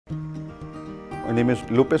My name is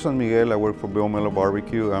Lupe San Miguel. I work for Bill Miller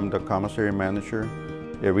Barbecue. I'm the Commissary Manager.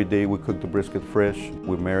 Every day we cook the brisket fresh.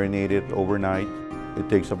 We marinate it overnight. It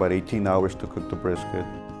takes about 18 hours to cook the brisket.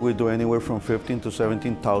 We do anywhere from 15 to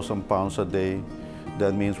 17,000 pounds a day.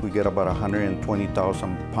 That means we get about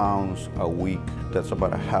 120,000 pounds a week. That's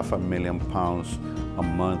about 500,000 pounds a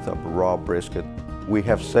month of raw brisket. We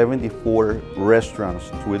have 74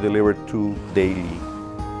 restaurants we deliver to daily.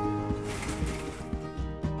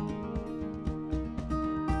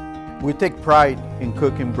 We take pride in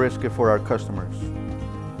cooking brisket for our customers.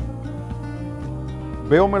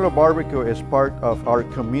 Bill Miller Barbecue is part of our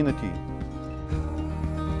community.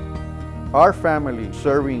 Our family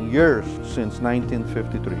serving years since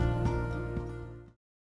 1953.